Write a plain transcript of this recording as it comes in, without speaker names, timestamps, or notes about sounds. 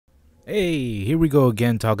Hey, here we go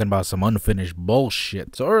again talking about some unfinished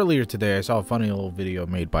bullshit. So earlier today I saw a funny little video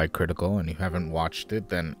made by Critical, and if you haven't watched it,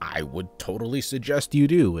 then I would totally suggest you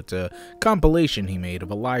do. It's a compilation he made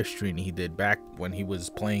of a live stream he did back when he was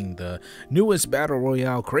playing the newest Battle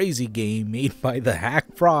Royale crazy game made by the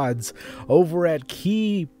hack frauds over at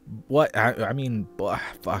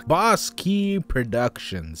Boss Key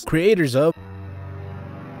Productions, creators of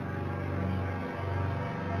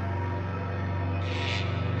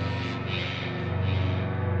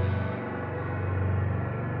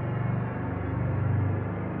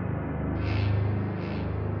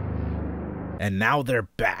and now they're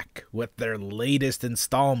back with their latest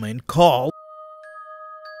installment called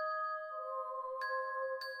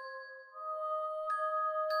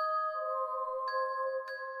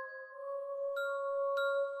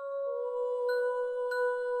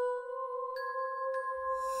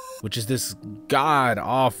which is this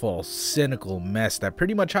god-awful, cynical mess that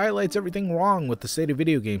pretty much highlights everything wrong with the state of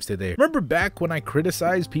video games today. Remember back when I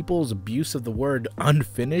criticized people's abuse of the word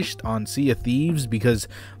unfinished on Sea of Thieves because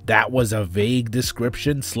that was a vague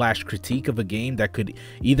description / critique of a game that could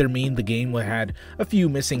either mean the game had a few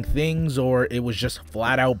missing things or it was just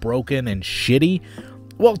flat out broken and shitty?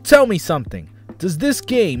 Well, tell me something. Does this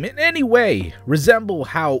game in any way resemble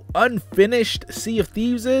how unfinished Sea of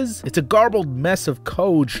Thieves is? It's a garbled mess of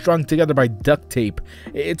code strung together by duct tape.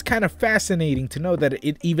 It's kind of fascinating to know that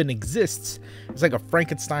it even exists. It's like a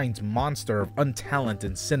Frankenstein's monster of untalent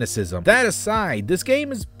and cynicism. That aside, this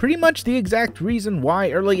game is pretty much the exact reason why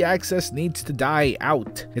early access needs to die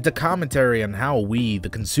out. It's a commentary on how we, the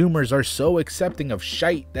consumers, are so accepting of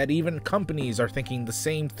shite that even companies are thinking the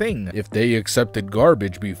same thing. If they accepted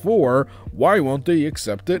garbage before, why won't they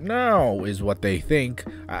accept it now, is what they think.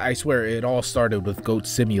 I swear it all started with Goat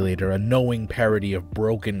Simulator, a knowing parody of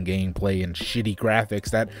broken gameplay and shitty graphics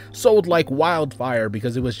that sold like wildfire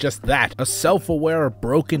because it was just that, a self-aware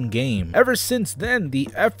broken game. Ever since then, the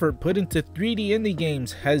effort put into 3D indie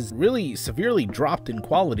games has really severely dropped in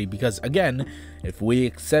quality because, again, if we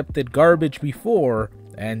accepted garbage before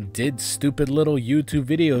and did stupid little YouTube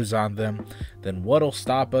videos on them, then what'll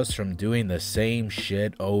stop us from doing the same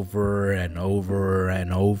shit over and over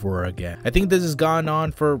and over again? I think this has gone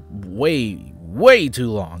on for way too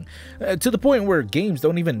long, to the point where games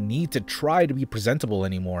don't even need to try to be presentable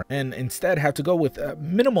anymore and instead have to go with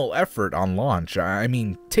minimal effort on launch. I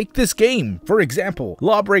mean, take this game for example.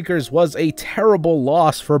 Lawbreakers was a terrible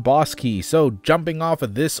loss for Boss Key, so jumping off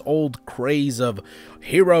of this old craze of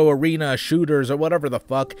hero arena shooters or whatever the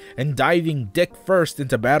fuck and diving dick first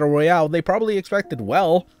into Battle Royale, they probably expected,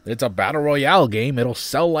 well, it's a Battle Royale game, it'll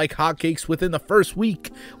sell like hotcakes within the first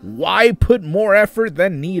week. Why put more effort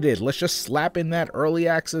than needed? Let's just slap in that early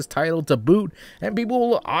access title to boot and people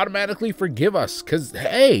will automatically forgive us, cause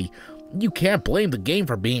hey, you can't blame the game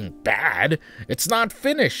for being bad. It's not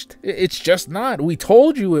finished. It's just not. We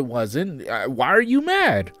told you it wasn't. Why are you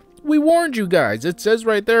mad? We warned you guys. It says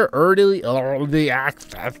right there, early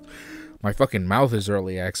access. My fucking mouth is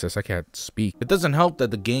early access, I can't speak. It doesn't help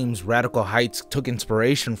that the games Radical Heights took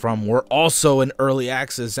inspiration from were also in early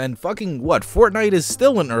access, and fucking what, Fortnite is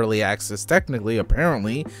still in early access, technically,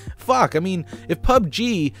 apparently. Fuck, I mean, if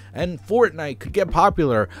PUBG and Fortnite could get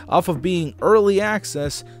popular off of being early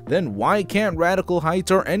access, then why can't Radical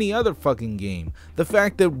Heights or any other fucking game? The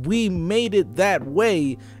fact that we made it that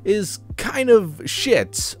way is kind of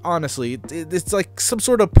shit, honestly. It's like some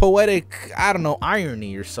sort of poetic, I don't know,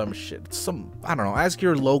 irony or some shit. I don't know, ask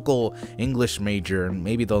your local English major and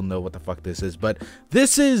maybe they'll know what the fuck this is, but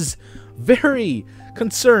this is very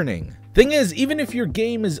concerning. Thing is, even if your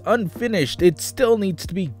game is unfinished, it still needs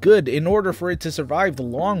to be good in order for it to survive the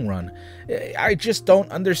long run. I just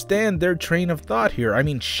don't understand their train of thought here. I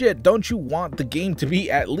mean, shit, don't you want the game to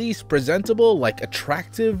be at least presentable, like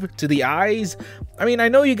attractive to the eyes? I mean, I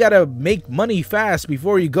know you gotta make money fast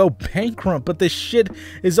before you go bankrupt, but this shit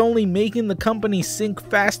is only making the company sink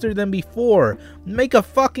faster than before. Make a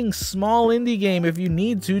fucking small indie game if you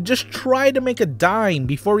need to. Just try to make a dime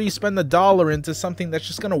before you spend $1 into something that's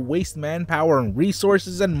just gonna waste manpower and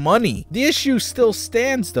resources and money. The issue still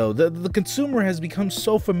stands though. The consumer has become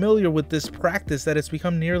so familiar with this practice that it's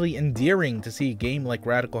become nearly endearing to see a game like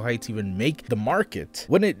Radical Heights even make the market,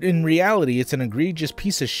 when in reality it's an egregious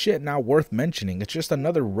piece of shit not worth mentioning. It's just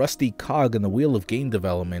another rusty cog in the wheel of game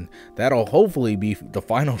development that'll hopefully be the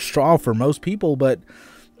final straw for most people, but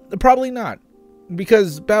probably not,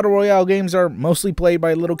 because Battle Royale games are mostly played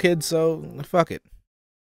by little kids, so fuck it.